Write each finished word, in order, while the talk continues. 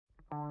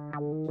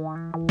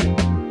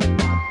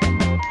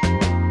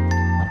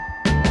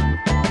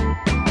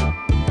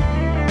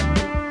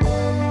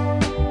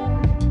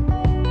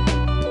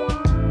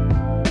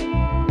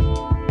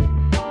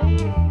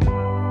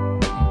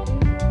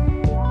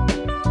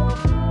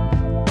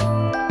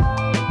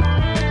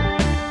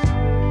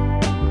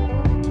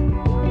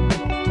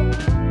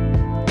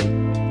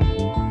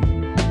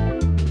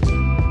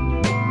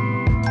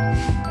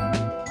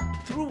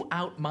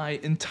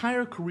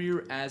entire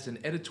career as an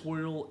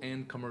editorial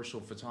and commercial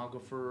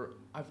photographer,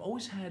 I've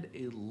always had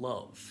a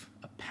love,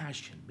 a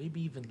passion,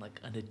 maybe even like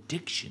an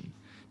addiction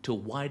to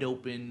wide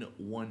open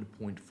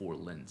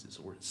 1.4 lenses,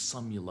 or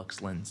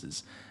Sumulux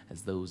lenses,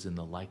 as those in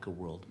the Leica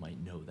world might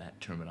know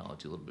that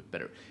terminology a little bit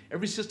better.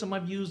 Every system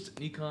I've used,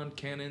 Nikon,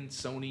 Canon,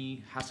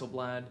 Sony,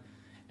 Hasselblad,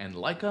 and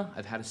Leica,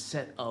 I've had a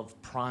set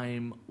of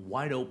prime,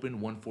 wide open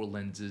 1.4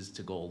 lenses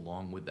to go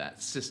along with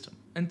that system.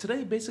 And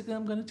today, basically,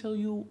 I'm gonna tell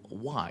you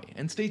why.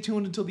 And stay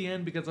tuned until the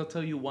end, because I'll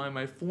tell you why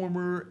my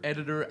former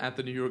editor at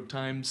the New York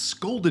Times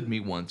scolded me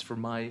once for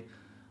my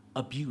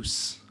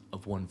abuse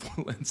of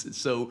 1.4 lenses.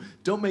 So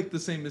don't make the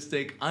same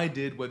mistake I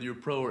did, whether you're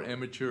pro or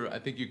amateur. I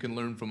think you can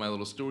learn from my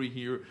little story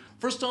here.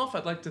 First off,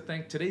 I'd like to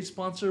thank today's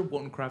sponsor,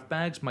 WOTANCRAFT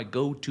bags, my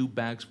go-to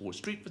bags for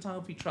street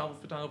photography, travel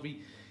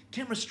photography,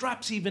 camera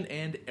straps even,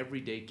 and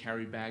everyday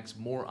carry bags.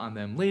 More on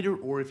them later,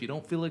 or if you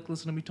don't feel like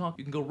listening to me talk,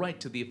 you can go right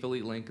to the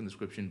affiliate link in the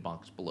description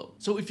box below.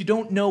 So if you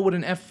don't know what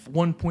an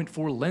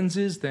f1.4 lens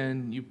is,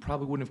 then you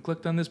probably wouldn't have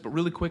clicked on this, but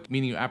really quick,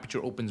 meaning your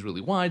aperture opens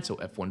really wide, so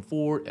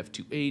f1.4,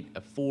 f2.8,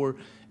 f4,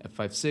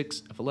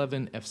 f5.6,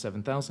 f11,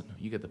 f7,000,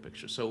 you get the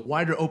picture. So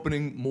wider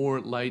opening, more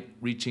light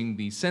reaching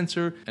the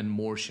sensor, and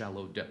more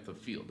shallow depth of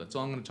field. That's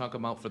all I'm gonna talk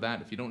about for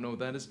that. If you don't know what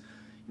that is,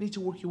 you need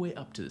to work your way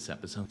up to this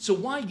episode. So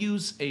why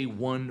use a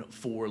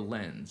 1.4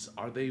 lens?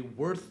 Are they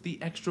worth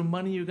the extra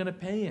money you're gonna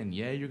pay? And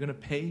yeah, you're gonna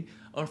pay.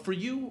 For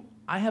you,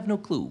 I have no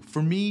clue.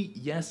 For me,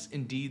 yes,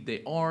 indeed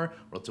they are,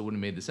 or else I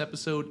wouldn't have made this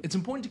episode. It's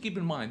important to keep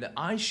in mind that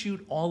I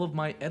shoot all of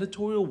my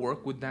editorial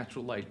work with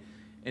natural light.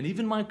 And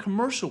even my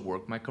commercial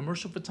work, my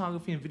commercial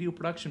photography and video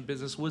production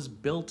business was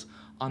built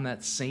on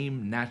that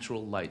same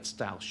natural light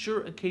style.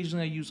 Sure,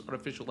 occasionally I use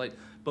artificial light,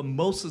 but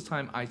most of the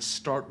time I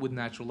start with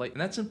natural light.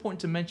 And that's important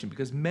to mention,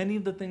 because many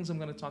of the things I'm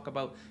going to talk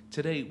about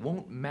today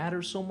won't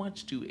matter so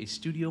much to a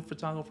studio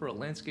photographer, a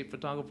landscape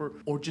photographer,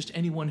 or just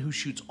anyone who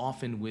shoots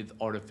often with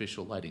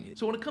artificial lighting.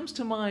 So when it comes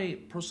to my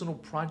personal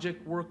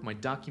project work, my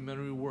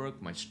documentary work,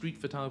 my street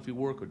photography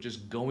work, or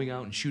just going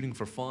out and shooting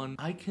for fun,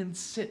 I can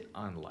sit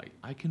on light.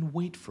 I can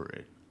wait for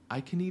it. I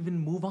can even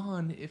move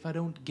on if I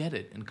don't get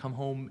it and come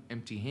home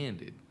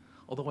empty-handed,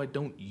 although I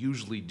don't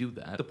usually do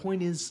that. The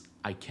point is,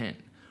 I can.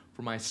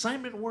 For my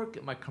assignment work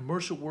and my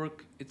commercial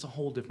work, it's a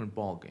whole different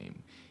ballgame.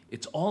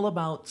 It's all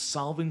about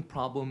solving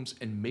problems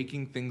and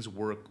making things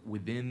work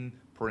within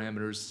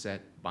parameters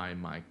set by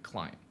my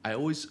client. I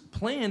always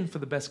plan for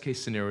the best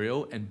case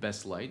scenario and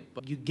best light,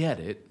 but you get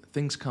it,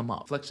 things come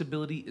up.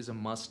 Flexibility is a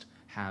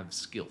must-have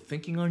skill.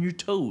 Thinking on your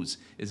toes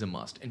is a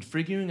must, and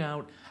figuring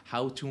out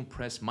how to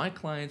impress my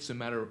clients, no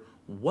matter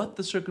what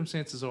the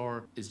circumstances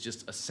are, is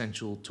just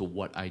essential to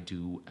what I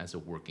do as a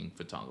working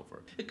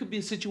photographer. It could be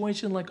a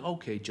situation like,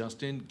 okay,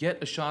 Justin,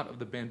 get a shot of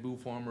the bamboo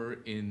farmer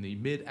in the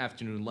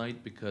mid-afternoon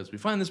light because we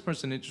find this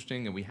person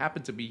interesting and we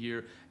happen to be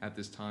here at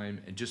this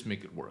time, and just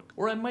make it work.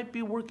 Or I might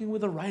be working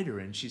with a writer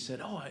and she said,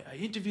 oh, I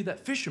interviewed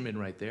that fisherman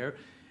right there,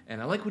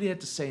 and I like what he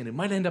had to say, and it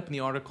might end up in the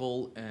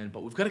article,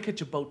 but we've got to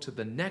catch a boat to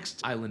the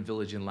next island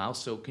village in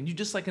Laos, so can you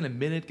just like in a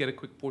minute get a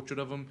quick portrait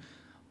of him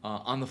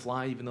on the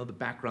fly, even though the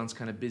background's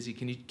kind of busy?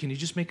 Can you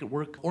just make it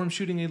work? Or I'm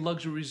shooting a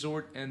luxury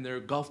resort and their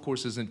golf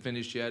course isn't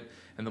finished yet,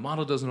 and the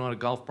model doesn't know how to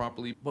golf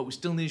properly, but we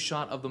still need a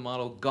shot of the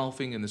model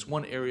golfing in this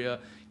one area.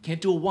 Can't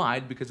do a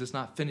wide because it's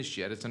not finished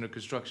yet, it's under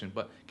construction,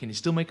 but can you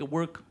still make it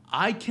work?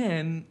 I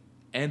can,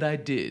 and I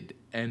did,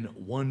 and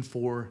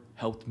 1.4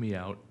 helped me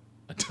out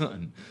a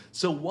ton.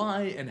 So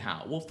why and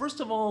how? Well, first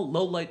of all,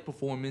 low light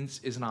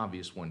performance is an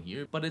obvious one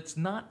here, but it's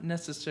not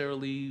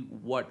necessarily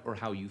what or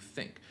how you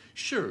think.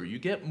 Sure, you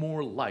get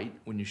more light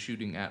when you're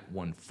shooting at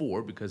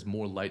 1.4 because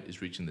more light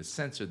is reaching the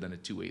sensor than a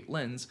 2.8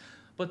 lens,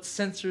 but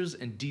sensors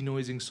and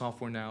denoising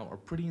software now are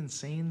pretty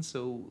insane,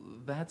 so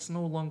that's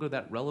no longer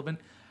that relevant.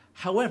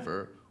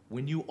 However,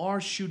 when you are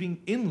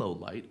shooting in low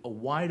light, a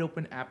wide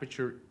open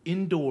aperture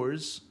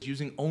indoors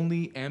using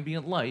only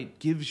ambient light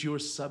gives your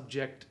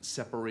subject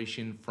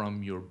separation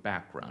from your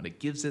background. It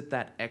gives it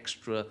that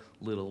extra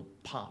little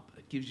pop.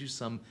 It gives you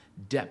some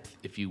depth,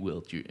 if you will,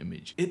 to your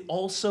image. It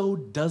also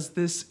does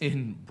this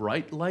in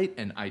bright light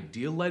and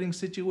ideal lighting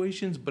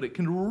situations, but it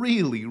can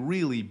really,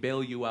 really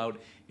bail you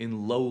out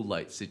in low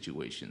light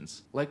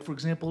situations. Like, for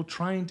example,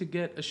 trying to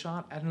get a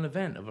shot at an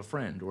event of a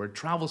friend, or a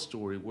travel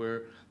story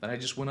that I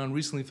just went on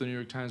recently for the New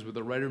York Times, where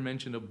the writer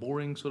mentioned a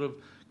boring sort of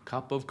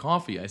cup of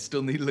coffee. I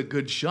still needed a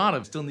good shot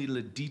of it. Still needed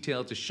a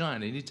detail to shine.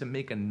 I needed to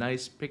make a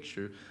nice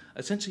picture.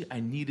 Essentially, I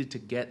needed to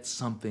get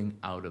something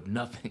out of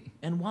nothing.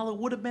 And while it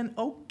would have been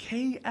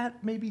okay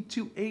at maybe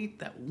 2.8,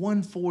 that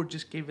 1.4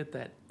 just gave it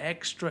that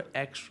extra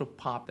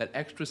pop, that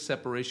extra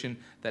separation,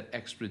 that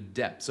extra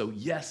depth. So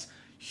yes,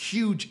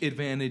 huge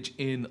advantage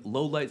in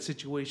low light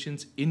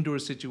situations, indoor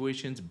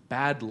situations,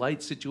 bad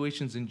light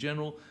situations in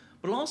general,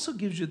 but it also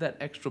gives you that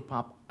extra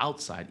pop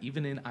outside,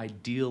 even in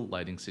ideal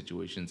lighting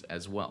situations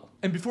as well.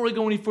 And before I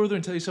go any further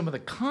and tell you some of the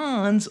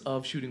cons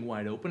of shooting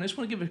wide open, I just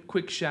want to give a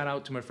quick shout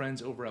out to my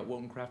friends over at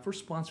WOTANCRAFT for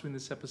sponsoring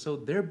this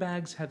episode. Their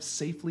bags have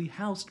safely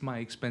housed my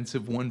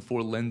expensive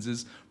 1.4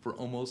 lenses for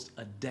almost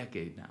a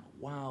decade now.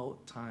 Wow,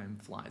 time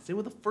flies. They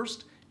were the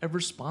first ever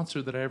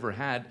sponsor that I ever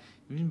had,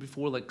 even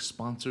before like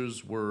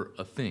sponsors were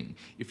a thing.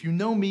 If you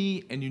know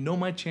me and you know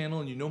my channel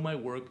and you know my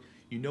work,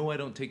 you know I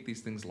don't take these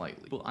things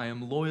lightly. I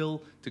am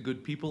loyal to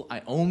good people.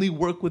 I only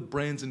work with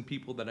brands and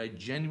people that I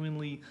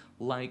genuinely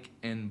like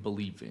and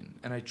believe in.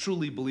 And I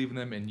truly believe in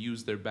them and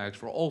use their bags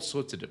for all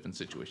sorts of different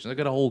situations. I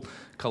got a whole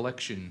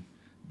collection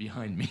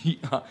behind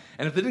me.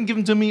 And if they didn't give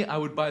them to me, I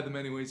would buy them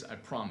anyways, I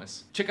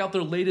promise. Check out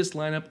their latest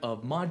lineup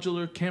of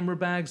modular camera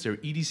bags, their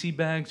EDC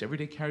bags,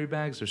 everyday carry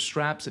bags, their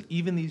straps, and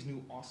even these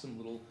new awesome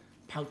little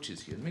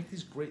pouches here. They make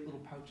these great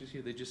little pouches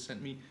here. They just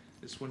sent me.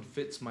 This one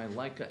fits my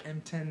Leica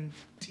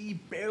M10T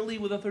barely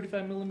with a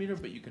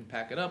 35mm, but you can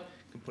pack it up,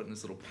 you can put it in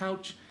this little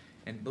pouch.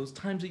 And those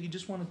times that you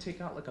just want to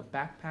take out like a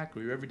backpack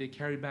or your everyday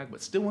carry bag,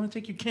 but still want to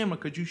take your camera,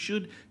 because you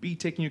should be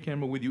taking your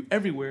camera with you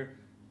everywhere,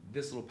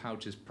 this little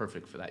pouch is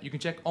perfect for that. You can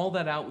check all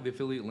that out with the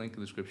affiliate link in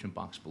the description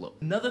box below.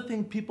 Another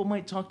thing people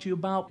might talk to you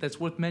about that's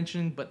worth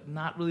mentioning, but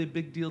not really a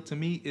big deal to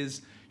me,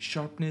 is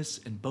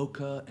sharpness and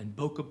bokeh and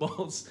bokeh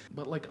balls.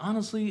 But like,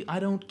 honestly, I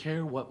don't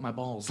care what my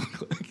balls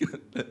look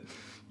like.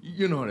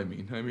 You know what I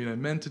mean. I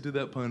meant to do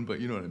that pun, but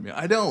you know what I mean.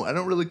 I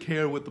don't really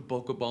care what the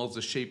bokeh balls,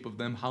 the shape of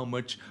them, how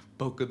much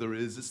bokeh there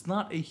is. It's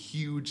not a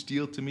huge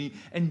deal to me.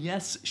 And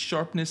yes,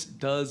 sharpness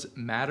does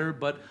matter,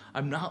 but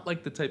I'm not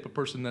like the type of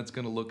person that's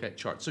gonna look at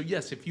charts. So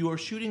yes, if you are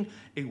shooting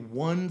a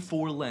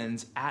 1.4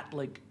 lens at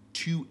like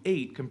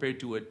 2.8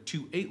 compared to a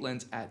 2.8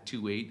 lens at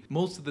 2.8,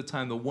 most of the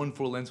time the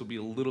 1.4 lens will be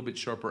a little bit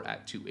sharper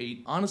at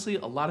 2.8. Honestly,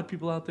 a lot of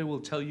people out there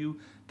will tell you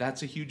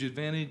that's a huge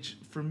advantage.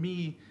 For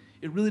me,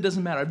 it really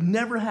doesn't matter. I've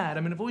never had,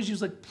 I've always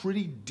used like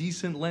pretty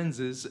decent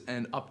lenses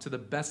and up to the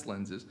best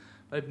lenses.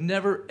 I've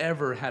never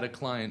ever had a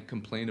client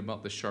complain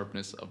about the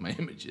sharpness of my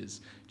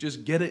images.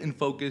 Just get it in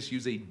focus,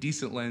 use a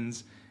decent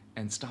lens,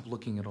 and stop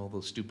looking at all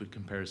those stupid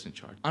comparison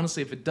charts.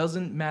 Honestly, if it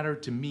doesn't matter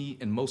to me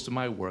and most of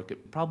my work,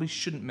 it probably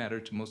shouldn't matter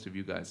to most of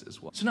you guys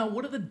as well. So now,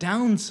 what are the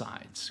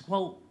downsides?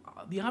 Well,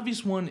 the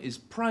obvious one is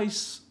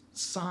price,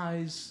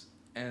 size,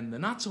 and the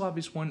not so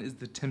obvious one is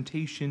the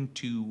temptation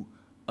to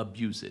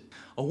abuse it.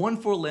 A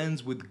 1.4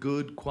 lens with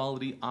good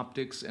quality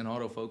optics and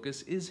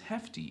autofocus is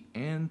hefty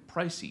and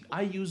pricey.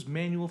 I use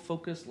manual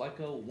focus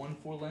Leica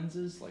 1.4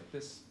 lenses like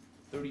this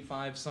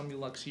 35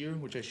 Summilux here,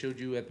 which I showed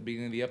you at the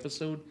beginning of the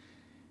episode.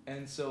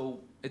 And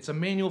so it's a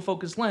manual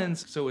focus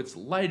lens, so it's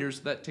lighter,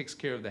 so that takes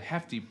care of the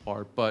hefty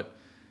part, but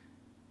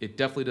it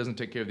definitely doesn't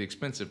take care of the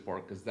expensive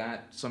part, because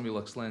that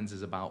Summilux lens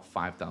is about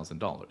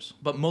 $5,000.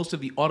 But most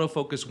of the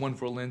autofocus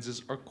 1.4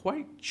 lenses are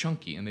quite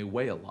chunky and they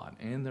weigh a lot,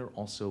 and they're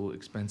also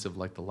expensive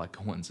like the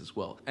Leica ones as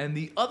well. And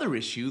the other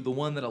issue, the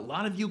one that a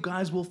lot of you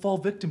guys will fall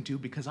victim to,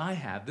 because I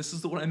have, this is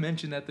the one I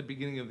mentioned at the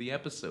beginning of the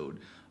episode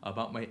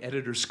about my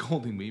editor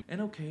scolding me. And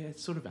okay, I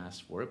sort of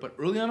asked for it, but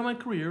early on in my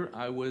career,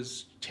 I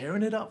was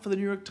tearing it up for the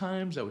New York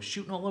Times. I was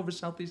shooting all over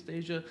Southeast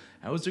Asia.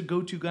 I was their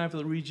go-to guy for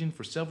the region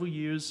for several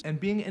years.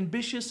 And being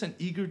ambitious and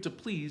eager to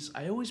please,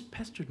 I always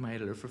pestered my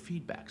editor for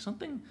feedback.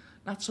 Something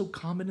not so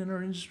common in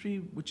our industry,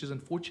 which is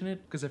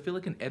unfortunate, because I feel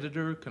like an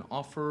editor can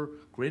offer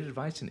great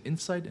advice and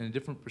insight and a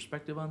different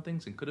perspective on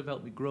things and could have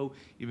helped me grow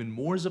even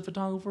more as a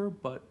photographer,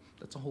 but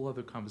that's a whole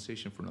other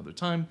conversation for another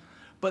time.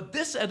 But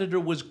this editor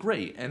was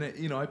great, and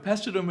I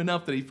pestered him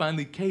enough that he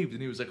finally caved, and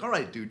he was like, all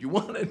right, dude, you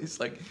want it? He's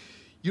like,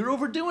 you're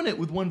overdoing it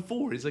with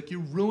 1.4. He's like,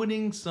 you're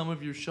ruining some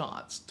of your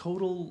shots.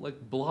 Total,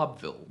 like,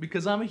 blobville.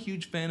 Because I'm a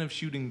huge fan of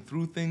shooting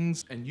through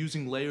things and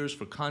using layers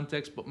for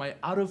context, but my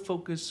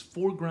out-of-focus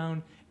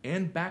foreground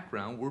and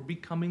background were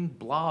becoming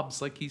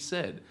blobs, like he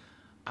said.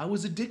 I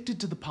was addicted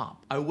to the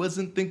pop. I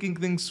wasn't thinking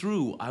things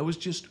through. I was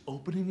just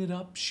opening it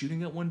up,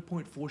 shooting at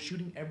 1.4,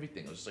 shooting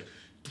everything. I was just like,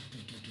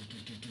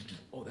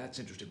 oh, that's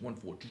interesting,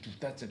 1.4,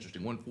 that's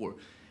interesting, 1.4.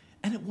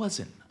 And it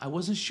wasn't. I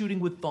wasn't shooting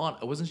with thought,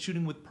 I wasn't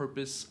shooting with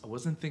purpose, I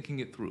wasn't thinking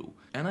it through.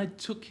 And I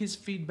took his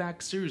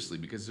feedback seriously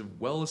because he's a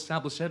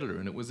well-established editor,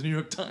 and it was the New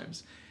York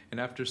Times. And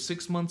after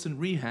 6 months in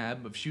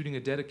rehab of shooting a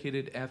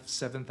dedicated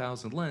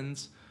f/7000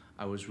 lens,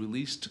 I was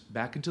released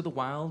back into the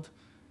wild,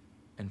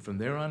 and from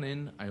there on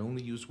in, I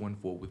only used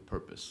 1.4 with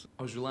purpose.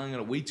 I was relying on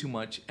it way too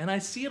much, and I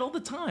see it all the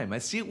time. I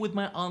see it with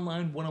my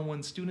online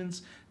one-on-one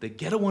students. They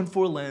get a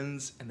 1.4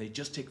 lens, and they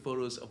just take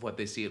photos of what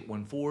they see at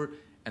 1.4,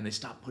 and they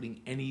stop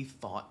putting any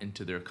thought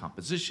into their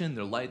composition,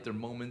 their light, their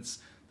moments,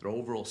 their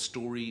overall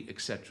story,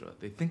 etc.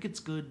 They think it's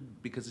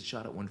good because it's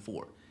shot at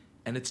 1.4,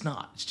 and it's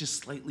not. It's just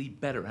slightly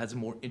better. It has a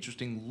more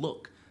interesting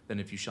look than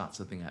if you shot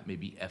something at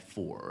maybe f4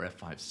 or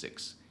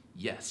f5.6.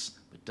 Yes,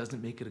 but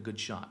doesn't make it a good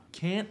shot.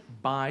 Can't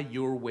buy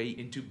your way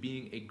into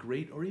being a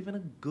great or even a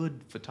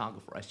good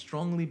photographer. I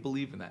strongly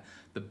believe in that.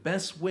 The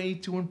best way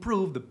to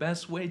improve, the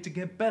best way to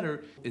get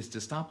better is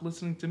to stop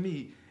listening to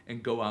me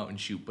and go out and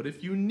shoot. But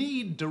if you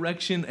need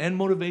direction and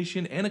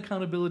motivation and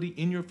accountability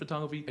in your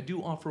photography, I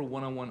do offer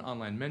one-on-one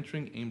online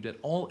mentoring aimed at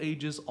all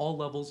ages, all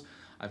levels.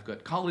 I've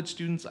got college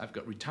students, I've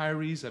got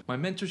retirees. My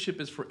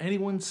mentorship is for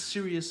anyone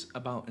serious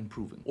about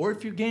improving. Or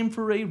if you're game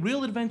for a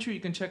real adventure, you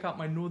can check out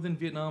my Northern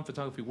Vietnam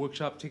photography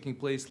workshop taking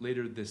place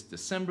later this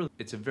December.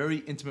 It's a very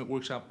intimate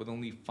workshop with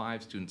only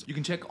 5 students. You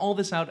can check all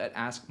this out at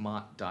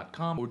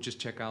askmott.com or just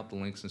check out the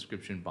links in the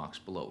description box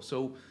below.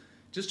 So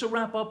Just to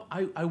wrap up,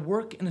 I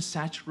work in a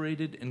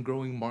saturated and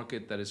growing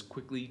market that is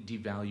quickly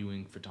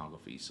devaluing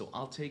photography, so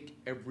I'll take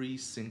every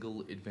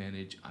single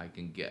advantage I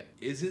can get.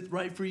 Is it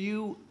right for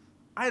you?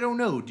 I don't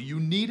know. Do you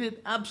need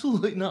it?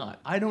 Absolutely not.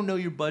 I don't know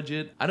your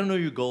budget. I don't know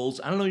your goals.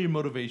 I don't know your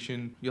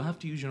motivation. You'll have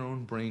to use your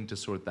own brain to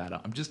sort that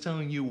out. I'm just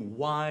telling you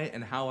why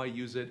and how I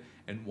use it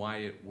and why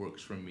it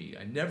works for me.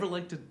 I never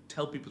like to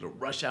tell people to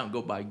rush out and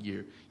go buy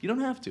gear. You don't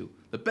have to.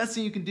 The best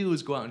thing you can do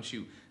is go out and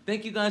shoot.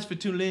 Thank you guys for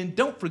tuning in.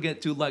 Don't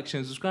forget to like, share,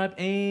 and subscribe,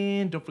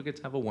 and don't forget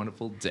to have a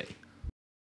wonderful day.